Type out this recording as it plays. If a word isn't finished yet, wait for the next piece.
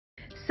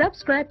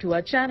Subscribe to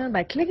our channel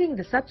by clicking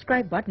the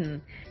subscribe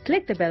button.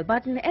 Click the bell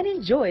button and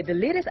enjoy the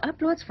latest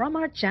uploads from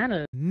our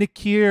channel. Nick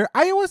here.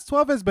 iOS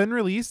 12 has been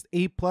released.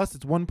 8 Plus,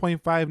 it's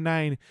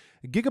 1.59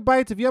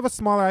 gigabytes. If you have a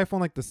smaller iPhone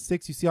like the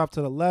 6 you see off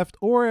to the left,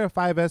 or a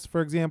 5S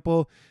for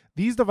example,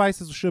 these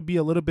devices should be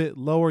a little bit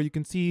lower. You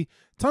can see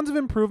tons of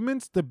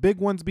improvements, the big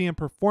ones being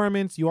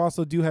performance. You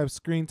also do have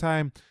screen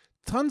time,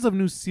 tons of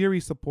new Siri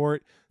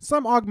support,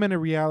 some augmented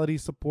reality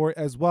support,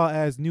 as well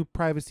as new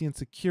privacy and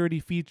security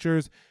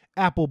features,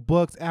 Apple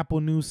Books,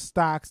 Apple News,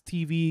 stocks,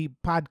 TV,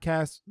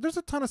 podcasts. There's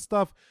a ton of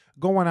stuff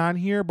going on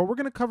here, but we're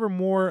going to cover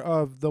more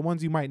of the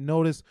ones you might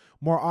notice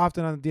more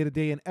often on the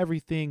day-to-day and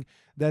everything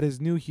that is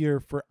new here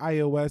for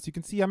iOS. You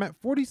can see I'm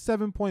at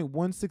 47.16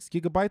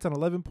 gigabytes on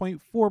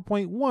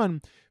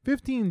 11.4.1,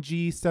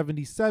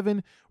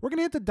 15G77. We're going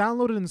to hit the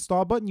download and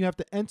install button. You have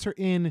to enter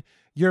in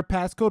your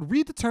passcode,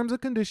 read the terms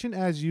and condition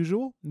as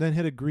usual, then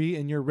hit agree,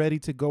 and you're ready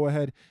to go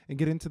ahead and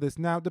get into this.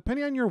 Now,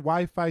 depending on your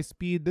Wi-Fi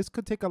speed, this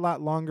could take a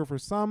lot longer for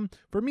some.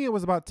 For me, it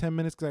was about 10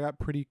 minutes because I got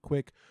pretty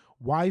quick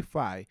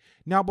Wi-Fi.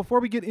 Now,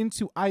 before we get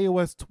into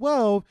iOS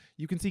 12,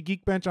 you can see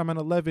Geekbench. I'm at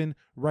 11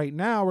 right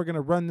now. We're going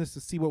to run this to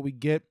see what we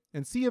get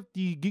and see if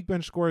the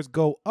Geekbench scores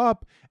go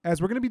up,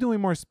 as we're going to be doing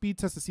more speed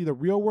tests to see the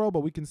real world, but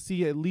we can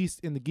see at least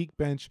in the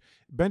Geekbench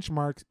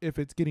benchmarks if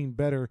it's getting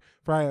better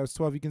for iOS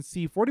 12. You can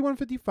see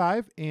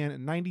 4155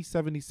 and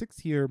 9076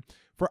 here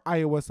for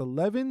iOS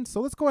 11.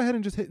 So let's go ahead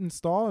and just hit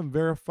install and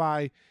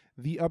verify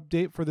the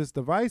update for this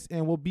device,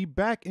 and we'll be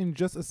back in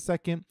just a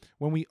second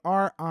when we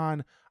are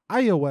on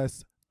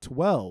iOS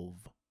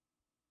 12.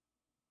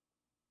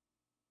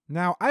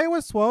 Now,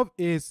 iOS 12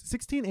 is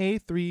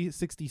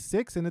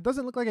 16A366, and it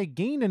doesn't look like I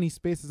gained any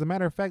space. As a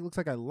matter of fact, it looks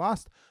like I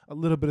lost a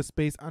little bit of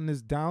space on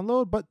this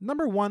download. But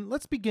number one,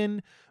 let's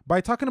begin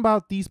by talking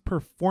about these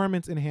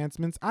performance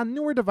enhancements. On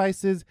newer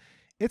devices,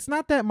 it's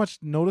not that much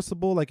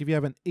noticeable, like if you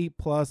have an 8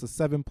 Plus, a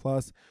 7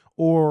 Plus,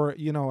 or,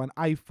 you know, an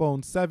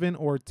iPhone 7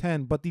 or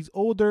 10, but these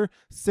older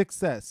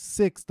 6S,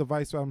 6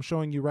 device I'm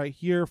showing you right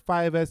here,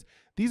 5S,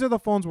 these are the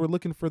phones we're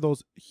looking for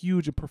those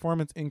huge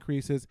performance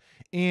increases.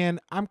 And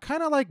I'm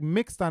kind of like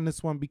mixed on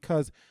this one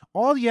because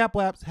all the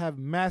Apple apps have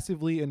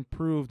massively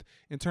improved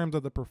in terms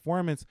of the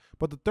performance,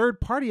 but the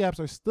third-party apps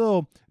are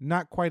still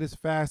not quite as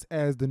fast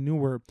as the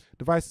newer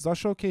devices. I'll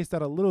showcase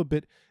that a little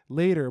bit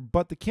later,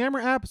 but the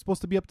camera app is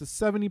supposed to be up to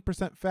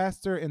 70%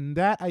 faster, and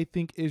that I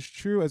think is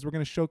true, as we're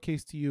going to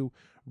showcase to you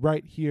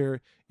right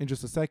here in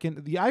just a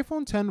second. The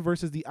iPhone 10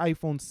 versus the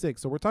iPhone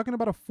 6. So we're talking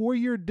about a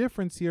 4-year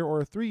difference here, or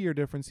a 3-year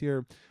difference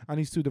here on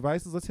these two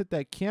devices. Let's hit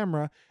that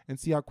camera and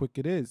see how quick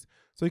it is.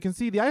 So you can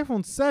see the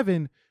iPhone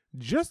 7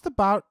 just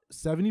about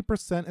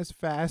 70% as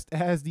fast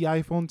as the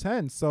iPhone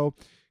 10. So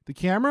the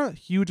camera,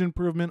 huge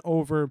improvement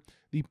over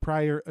the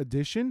prior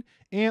edition.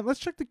 And let's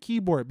check the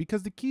keyboard,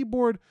 because the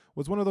keyboard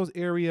was one of those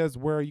areas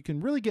where you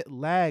can really get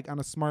lag on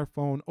a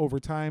smartphone over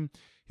time.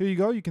 Here you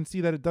go. You can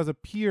see that it does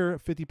appear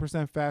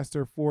 50%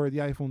 faster for the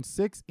iPhone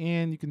 6,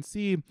 and you can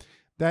see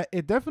that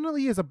it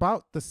definitely is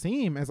about the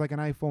same as like an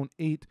iPhone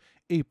 8,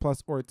 8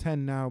 Plus, or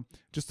 10 now,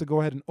 just to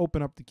go ahead and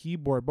open up the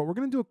keyboard. But we're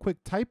going to do a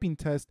quick typing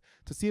test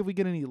to see if we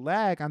get any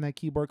lag on that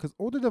keyboard, because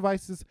older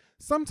devices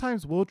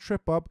sometimes will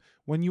trip up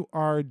when you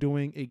are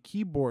doing a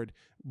keyboard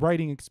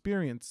writing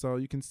experience. So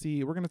you can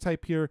see we're going to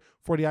type here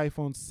for the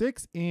iPhone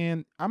 6,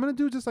 and I'm going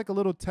to do just like a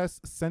little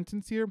test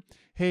sentence here.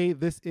 Hey,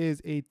 this is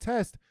a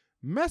test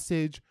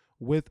message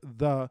with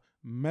the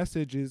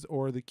messages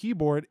or the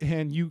keyboard,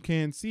 and you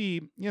can see,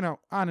 you know,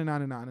 on and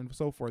on and on and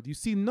so forth. You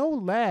see no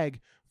lag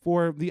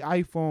for the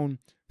iPhone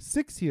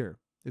 6 here.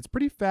 It's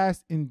pretty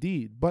fast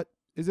indeed, but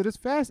is it as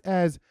fast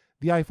as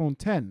the iPhone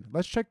 10?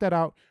 Let's check that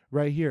out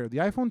right here. The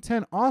iPhone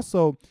 10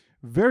 also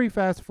very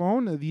fast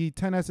phone. The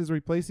 10s is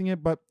replacing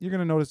it, but you're going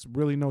to notice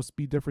really no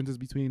speed differences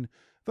between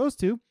those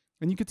two.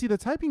 And you can see the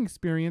typing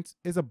experience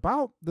is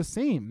about the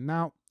same.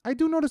 Now, I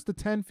do notice the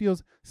 10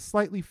 feels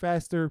slightly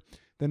faster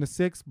than the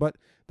 6, but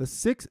the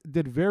 6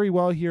 did very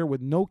well here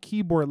with no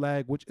keyboard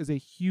lag, which is a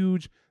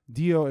huge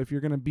deal if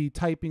you're going to be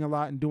typing a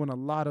lot and doing a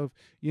lot of,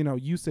 you know,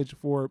 usage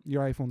for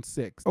your iPhone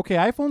 6. Okay,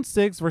 iPhone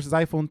 6 versus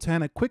iPhone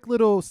 10, a quick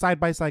little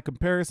side-by-side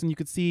comparison. You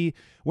could see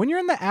when you're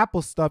in the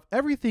Apple stuff,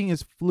 everything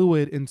is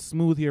fluid and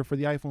smooth here for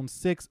the iPhone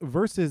 6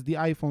 versus the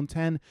iPhone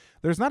 10.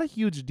 There's not a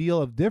huge deal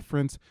of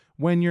difference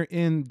when you're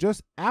in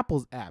just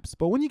Apple's apps,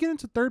 but when you get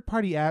into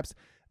third-party apps,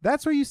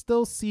 that's where you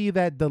still see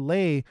that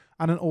delay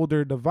on an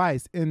older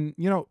device. And,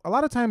 you know, a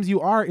lot of times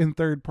you are in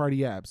third-party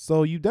apps,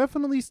 so you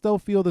definitely still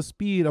feel the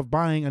speed of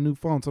buying a new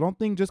phone. So don't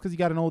think just because you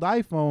got an old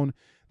iPhone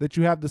that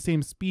you have the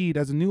same speed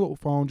as a new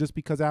phone just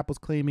because Apple's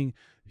claiming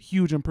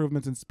huge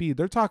improvements in speed.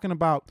 They're talking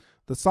about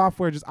the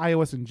software, just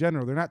iOS in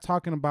general. They're not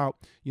talking about,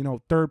 you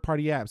know,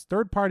 third-party apps.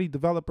 Third-party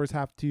developers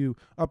have to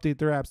update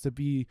their apps to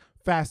be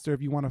faster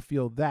if you want to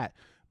feel that.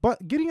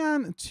 But getting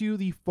on to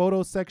the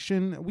photo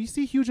section, we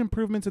see huge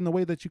improvements in the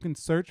way that you can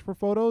search for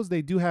photos.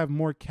 They do have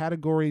more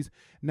categories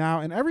now,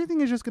 and everything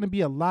is just going to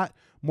be a lot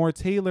more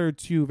tailored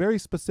to very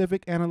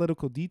specific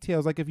analytical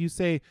details. Like if you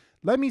say,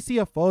 let me see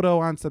a photo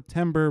on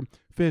September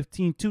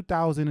 15,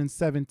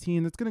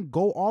 2017, it's going to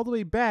go all the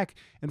way back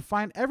and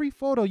find every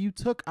photo you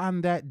took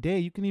on that day.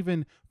 You can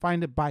even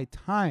find it by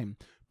time.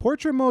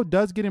 Portrait mode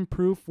does get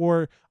improved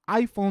for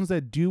iPhones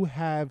that do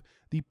have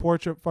the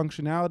portrait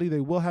functionality.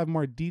 They will have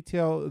more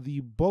detail. The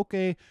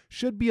bokeh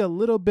should be a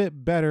little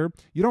bit better.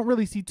 You don't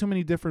really see too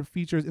many different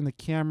features in the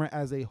camera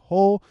as a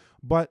whole,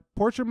 but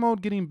portrait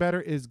mode getting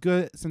better is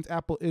good since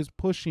Apple is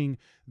pushing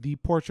the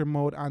portrait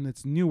mode on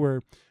its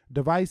newer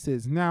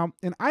devices. Now,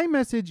 in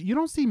iMessage, you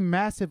don't see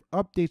massive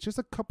updates, just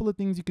a couple of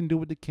things you can do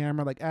with the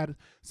camera, like add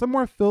some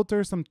more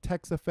filters, some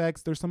text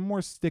effects, there's some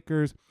more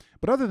stickers,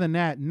 but other than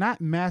that, not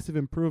massive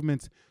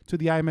improvements to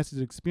the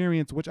iMessage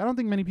experience, which I don't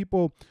think many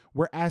people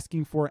were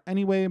asking for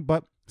anyway,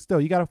 but still,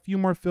 you got a few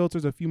more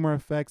filters, a few more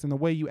effects, and the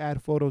way you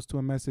add photos to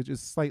a message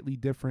is slightly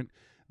different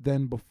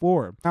than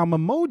before. Now,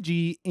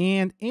 Memoji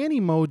and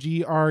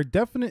Animoji are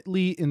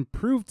definitely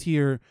improved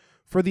here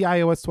for the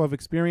iOS 12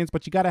 experience,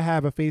 but you got to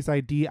have a Face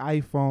ID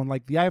iPhone,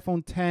 like the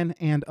iPhone 10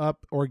 and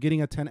up, or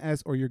getting a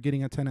 10s, or you're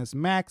getting a 10s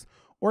Max,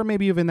 or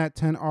maybe even that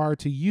 10R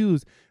to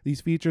use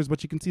these features.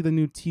 But you can see the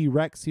new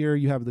T-Rex here.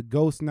 You have the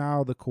ghost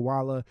now, the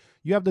koala,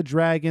 you have the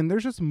dragon.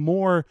 There's just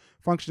more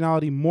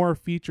functionality, more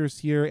features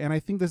here. And I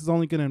think this is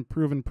only going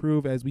to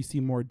improve as we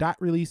see more dot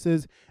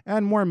releases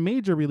and more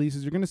major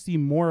releases. You're going to see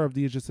more of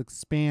these just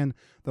expand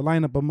the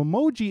lineup. But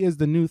Memoji is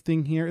the new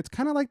thing here. It's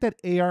kind of like that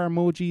AR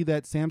emoji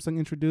that Samsung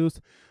introduced,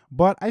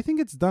 but I think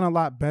it's done a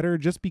lot better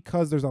just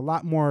because there's a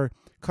lot more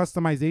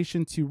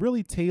customization to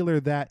really tailor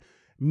that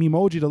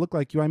Memoji to look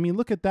like you. I mean,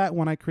 look at that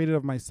one I created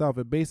of myself.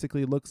 It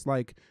basically looks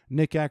like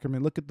Nick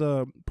Ackerman. Look at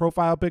the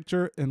profile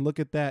picture and look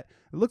at that.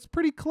 It looks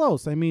pretty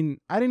close. I mean,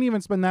 I didn't even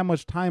spend that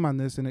much time on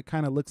this and it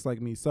kind of looks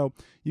like me. So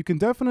you can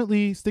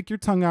definitely stick your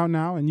tongue out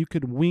now and you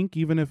could wink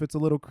even if it's a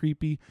little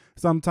creepy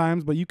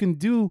sometimes, but you can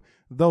do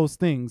those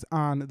things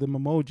on the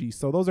Memoji.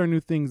 So those are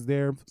new things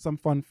there, some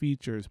fun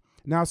features.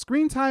 Now,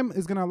 screen time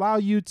is going to allow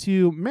you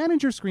to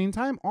manage your screen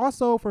time.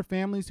 Also for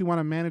families who want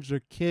to manage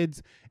their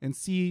kids and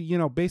see, you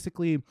know,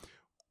 basically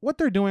what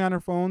they're doing on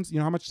their phones, you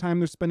know, how much time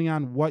they're spending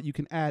on what. You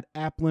can add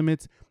app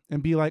limits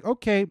and be like,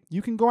 okay,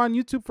 you can go on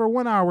YouTube for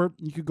 1 hour.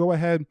 You could go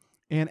ahead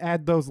and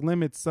add those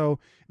limits. So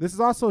this is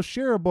also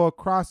shareable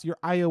across your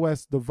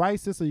iOS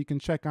devices, so you can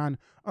check on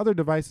other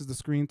devices the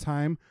screen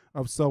time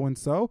of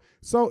so-and-so.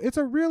 So it's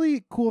a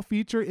really cool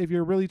feature if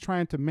you're really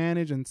trying to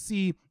manage and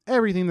see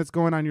everything that's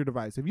going on your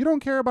device. If you don't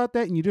care about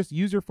that and you just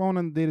use your phone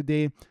on the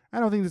day-to-day, I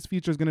don't think this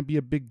feature is going to be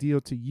a big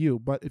deal to you.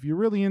 But if you're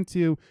really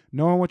into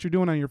knowing what you're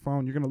doing on your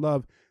phone, you're going to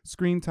love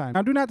screen time.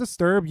 Now, do not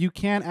disturb. You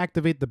can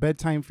activate the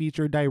bedtime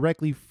feature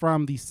directly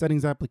from the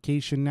settings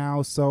application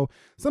now. So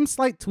some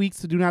slight tweaks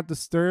to do not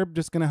disturb,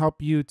 just going to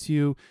help you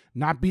to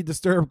not be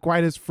disturbed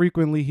quite as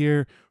frequently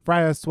here for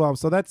iOS 12.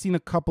 So that's seen a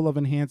couple of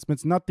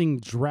enhancements, nothing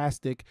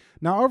drastic.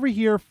 Now over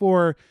here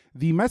for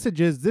the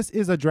messages, this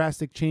is a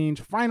drastic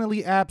change.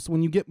 Finally, apps,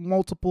 when you get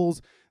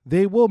multiples,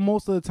 they will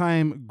most of the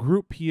time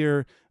group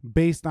here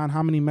based on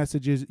how many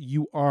messages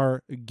you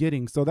are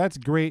getting. So that's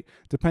great.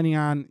 Depending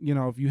on, you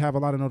know, if you have a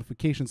lot of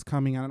notifications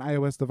coming on an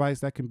iOS device,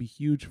 that can be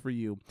huge for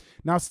you.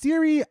 Now,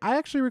 Siri, I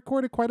actually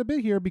recorded quite a bit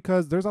here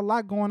because there's a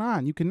lot going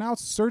on. You can now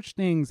search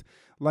things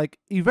like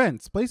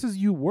events, places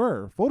you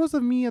were, photos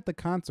of me at the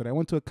concert. I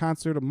went to a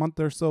concert a month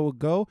or so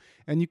ago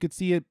and you could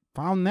see it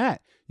found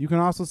that. You can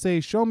also say,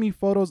 show me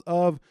photos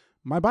of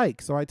my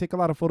bike. So I take a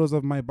lot of photos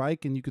of my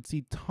bike and you could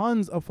see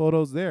tons of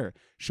photos there.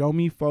 Show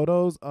me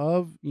photos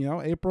of, you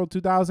know, April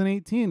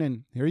 2018.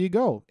 And here you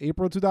go,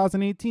 April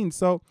 2018.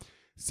 So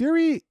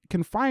Siri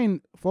can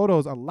find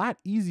photos a lot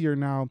easier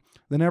now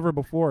than ever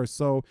before.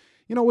 So,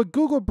 you know, with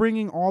Google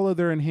bringing all of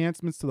their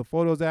enhancements to the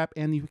Photos app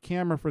and the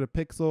camera for the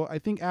Pixel, I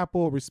think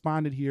Apple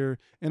responded here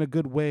in a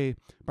good way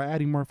by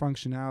adding more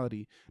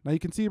functionality. Now you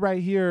can see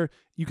right here,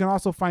 you can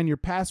also find your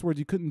passwords.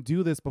 You couldn't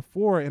do this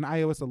before in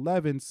iOS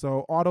 11.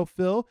 So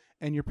autofill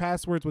and your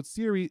passwords with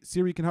Siri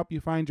can help you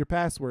find your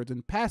passwords.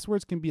 And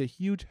passwords can be a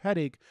huge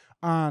headache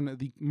on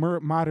the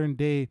modern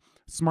day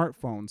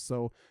smartphones.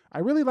 So I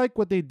really like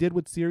what they did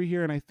with Siri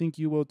here, and I think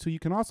you will too. You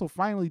can also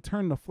finally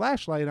turn the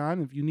flashlight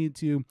on if you need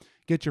to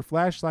get your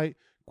flashlight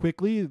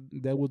quickly.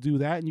 That will do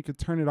that, and you can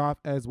turn it off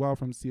as well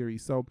from Siri.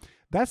 So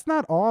that's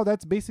not all.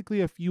 That's basically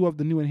a few of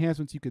the new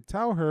enhancements you could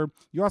tell her.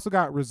 You also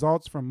got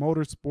results from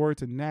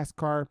motorsports and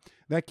NASCAR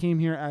that came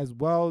here as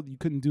well. You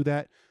couldn't do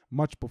that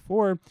much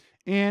before,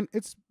 and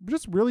it's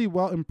just really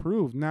well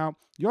improved. Now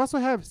you also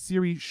have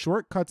Siri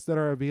shortcuts that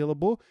are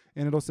available,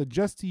 and it'll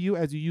suggest to you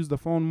as you use the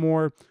phone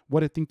more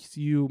what it thinks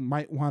you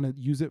might want to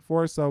use it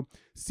for. So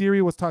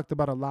Siri was talked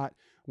about a lot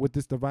with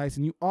this device,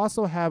 and you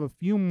also have a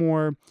few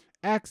more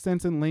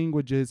accents and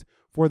languages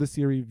for the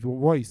Siri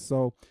voice.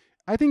 So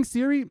I think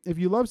Siri, if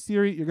you love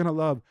Siri, you're gonna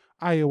love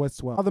iOS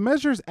 12. Now, the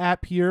Measures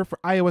app here for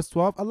iOS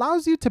 12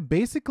 allows you to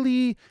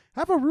basically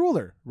have a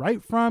ruler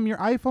right from your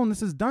iPhone.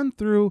 This is done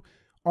through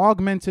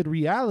augmented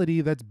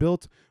reality that's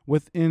built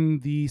within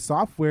the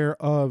software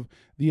of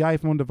the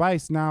iPhone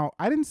device. Now,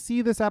 I didn't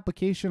see this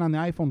application on the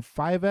iPhone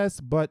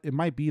 5S, but it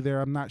might be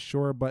there. I'm not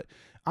sure. But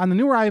on the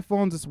newer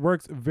iPhones, this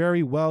works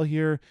very well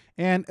here.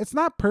 And it's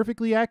not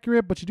perfectly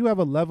accurate, but you do have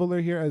a leveler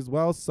here as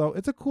well. So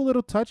it's a cool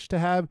little touch to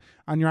have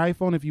on your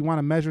iPhone if you want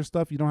to measure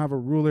stuff. You don't have a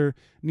ruler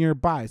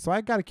nearby. So I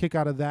got a kick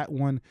out of that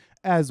one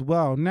as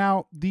well.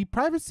 Now, the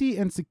privacy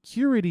and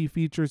security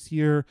features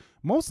here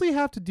mostly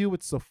have to do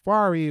with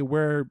Safari,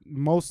 where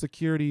most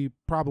security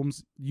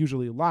problems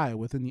usually lie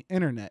within the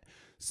internet.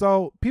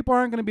 So people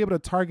aren't going to be able to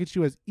target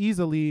you as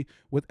easily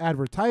with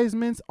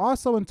advertisements.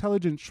 Also,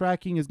 intelligent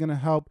tracking is going to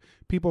help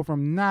people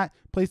from not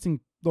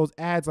placing those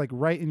ads like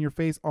right in your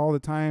face all the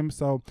time.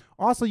 So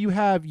also you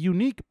have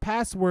unique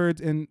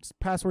passwords and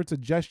password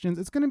suggestions.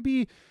 It's going to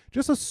be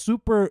just a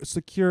super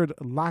secured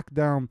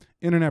lockdown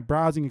internet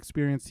browsing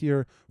experience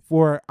here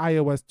for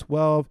iOS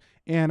 12.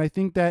 And I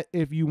think that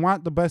if you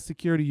want the best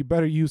security, you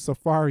better use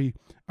Safari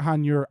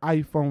on your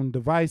iPhone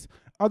device.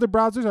 Other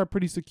browsers are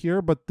pretty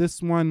secure, but this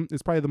one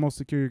is probably the most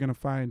secure you're going to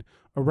find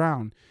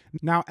around.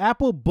 Now,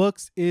 Apple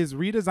Books is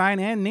redesigned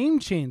and name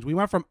change. We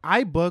went from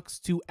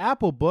iBooks to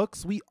Apple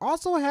Books. We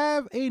also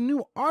have a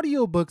new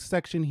audiobooks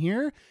section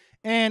here.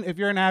 And if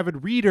you're an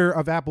avid reader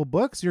of Apple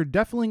Books, you're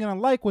definitely going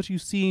to like what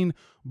you've seen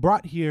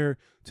brought here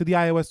to the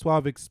iOS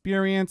 12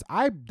 experience.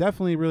 I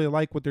definitely really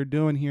like what they're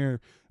doing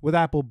here with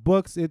Apple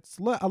Books. It's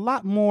a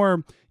lot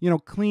more,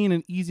 clean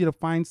and easy to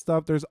find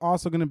stuff. There's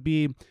also going to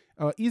be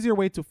an easier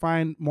way to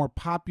find more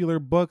popular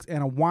books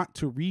and a want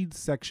to read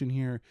section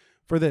here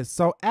for this.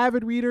 So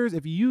avid readers,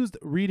 if you used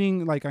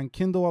reading like on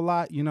Kindle a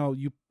lot,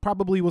 you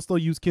probably will still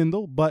use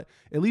Kindle, but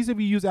at least if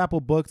you use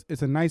Apple Books,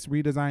 it's a nice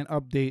redesign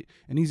update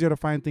and easier to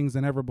find things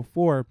than ever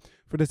before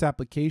for this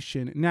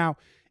application. Now,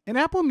 in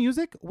Apple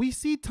Music, we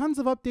see tons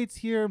of updates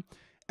here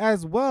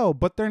as well,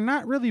 but they're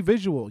not really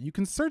visual. You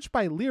can search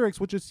by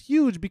lyrics, which is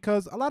huge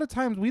because a lot of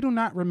times we do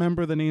not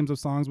remember the names of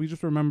songs. We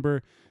just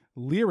remember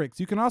lyrics.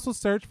 You can also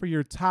search for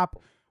your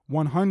top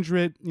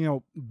 100,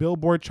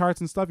 Billboard charts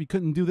and stuff. You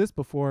couldn't do this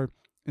before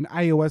in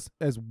iOS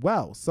as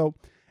well. So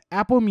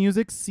Apple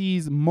Music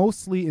sees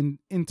mostly in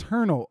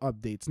internal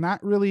updates,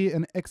 not really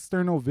an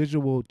external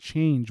visual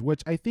change,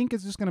 which I think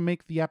is just going to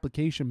make the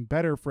application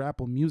better for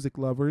Apple Music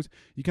lovers.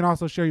 You can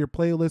also share your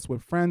playlists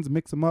with friends,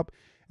 mix them up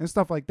and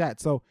stuff like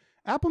that. So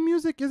Apple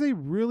Music is a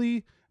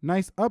really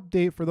nice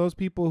update for those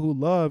people who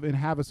love and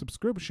have a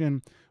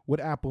subscription with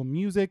Apple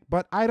Music,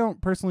 but I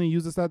don't personally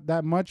use this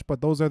that much,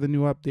 but those are the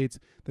new updates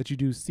that you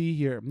do see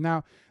here.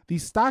 Now, the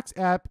Stocks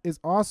app is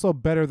also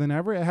better than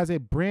ever. It has a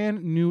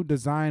brand new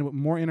design with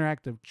more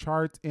interactive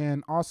charts,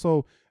 and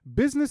also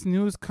business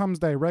news comes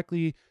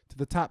directly to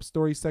the top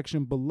story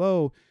section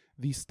below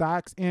the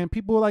stocks, and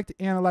people like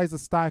to analyze the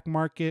stock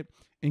market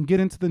and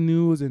get into the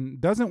news and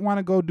doesn't want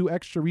to go do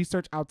extra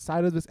research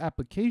outside of this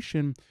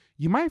application,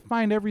 you might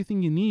find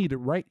everything you need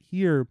right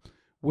here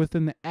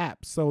within the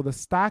app. So the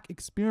stock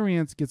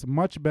experience gets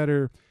much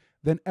better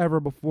than ever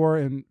before.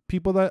 And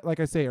people that, like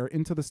I say, are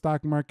into the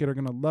stock market are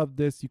going to love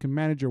this. You can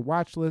manage your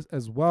watch list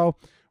as well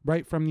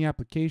right from the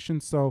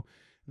application. So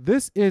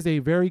this is a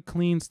very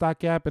clean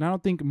stock app, and I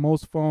don't think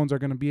most phones are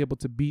going to be able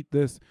to beat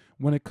this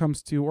when it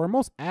comes to, or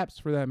most apps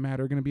for that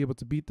matter, are going to be able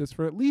to beat this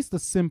for at least the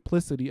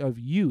simplicity of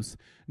use.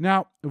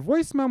 Now,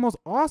 voice memos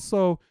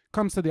also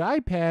comes to the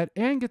iPad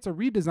and gets a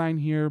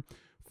redesign here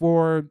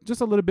for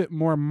just a little bit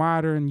more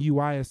modern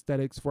UI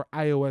aesthetics for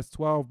iOS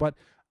 12. But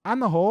on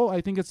the whole,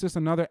 I think it's just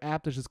another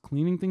app that's just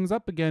cleaning things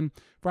up again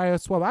for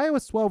iOS 12.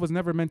 iOS 12 was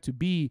never meant to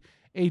be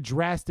a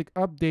drastic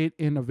update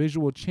in a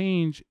visual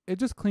change. It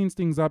just cleans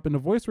things up, and the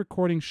voice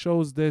recording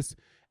shows this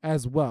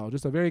as well.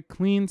 Just a very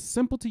clean,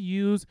 simple to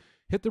use,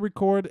 hit the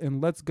record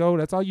and let's go.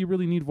 That's all you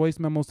really need voice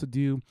memos to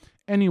do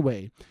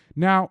anyway.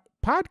 Now,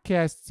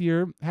 podcasts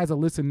here has a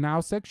listen now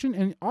section,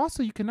 and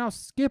also you can now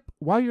skip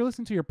while you're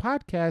listening to your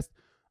podcast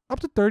up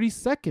to 30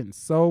 seconds.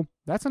 So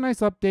that's a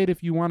nice update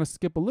if you want to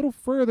skip a little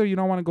further. You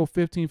don't want to go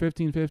 15,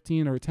 15,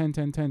 15 or 10,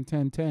 10, 10,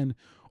 10, 10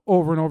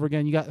 over and over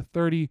again. You got a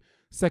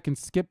 30-second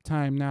skip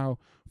time now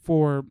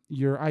for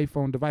your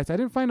iPhone device. I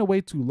didn't find a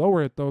way to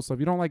lower it though, so if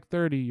you don't like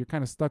 30, you're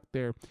kind of stuck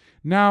there.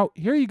 Now,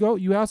 here you go.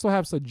 You also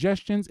have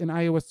suggestions in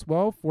iOS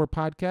 12 for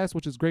podcasts,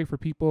 which is great for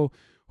people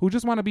who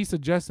just want to be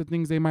suggested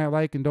things they might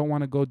like and don't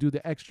want to go do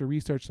the extra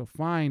research to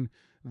find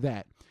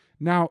that.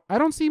 Now, I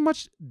don't see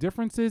much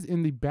differences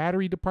in the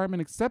battery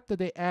department, except that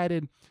they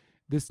added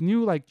this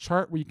new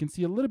chart where you can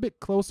see a little bit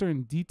closer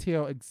in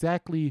detail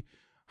exactly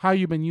how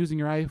you've been using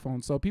your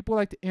iPhone. So people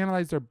like to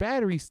analyze their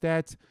battery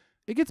stats.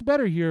 It gets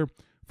better here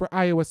for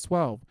iOS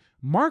 12.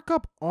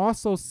 Markup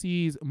also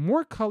sees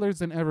more colors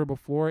than ever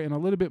before and a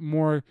little bit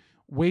more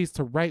ways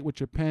to write with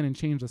your pen and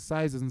change the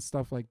sizes and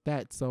stuff like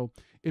that. So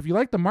if you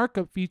like the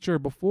markup feature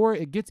before,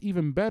 it gets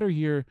even better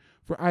here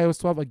for iOS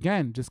 12.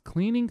 Again, just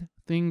cleaning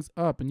things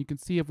up. And you can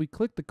see if we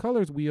click the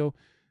colors wheel,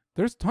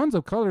 there's tons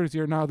of colors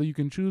here now that you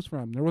can choose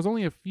from. There was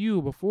only a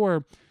few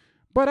before,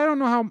 but I don't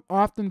know how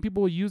often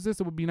people will use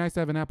this. It would be nice to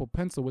have an Apple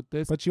Pencil with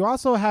this. But you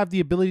also have the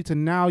ability to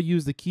now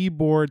use the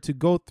keyboard to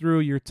go through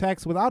your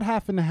text without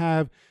having to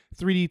have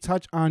 3D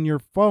touch on your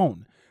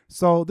phone.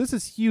 So this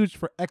is huge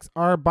for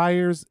XR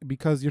buyers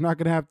because you're not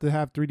going to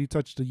have 3D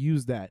touch to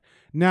use that.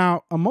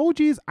 Now,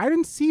 emojis, I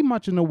didn't see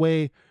much in the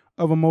way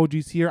of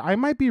emojis here. I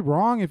might be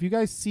wrong. If you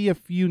guys see a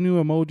few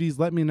new emojis,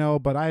 let me know,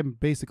 but I'm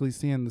basically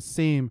seeing the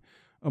same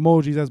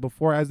emojis as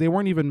before, as they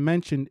weren't even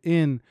mentioned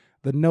in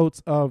the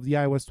notes of the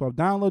iOS 12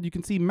 download. You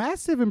can see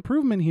massive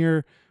improvement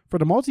here for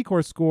the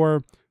multi-core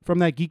score from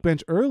that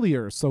Geekbench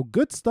earlier. So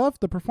good stuff.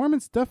 The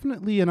performance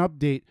definitely an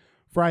update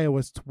for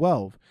iOS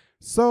 12.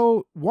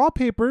 So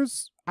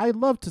wallpapers, I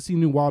love to see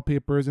new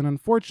wallpapers, and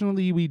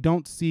unfortunately we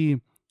don't see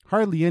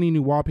hardly any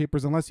new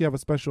wallpapers unless you have a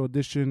special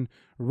edition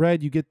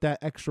red. You get that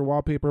extra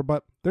wallpaper,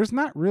 but there's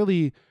not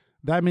really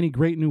that many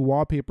great new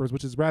wallpapers,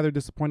 which is rather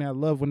disappointing. I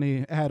love when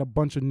they had a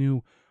bunch of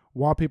new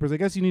wallpapers. I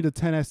guess you need a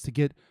 10S to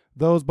get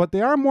those, but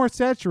they are more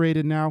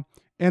saturated now,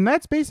 and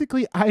that's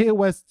basically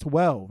iOS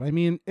 12. I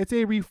mean, it's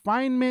a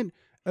refinement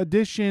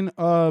edition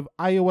of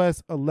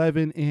iOS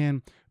 11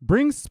 and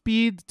brings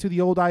speed to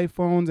the old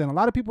iPhones. And a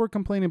lot of people were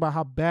complaining about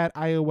how bad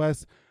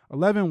iOS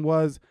 11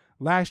 was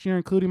last year,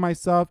 including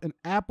myself, and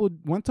Apple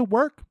went to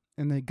work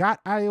and they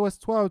got iOS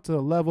 12 to a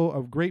level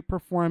of great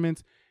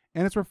performance,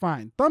 and it's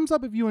refined. Thumbs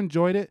up if you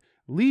enjoyed it.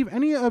 Leave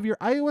any of your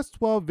iOS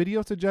 12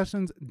 video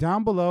suggestions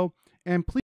down below, and please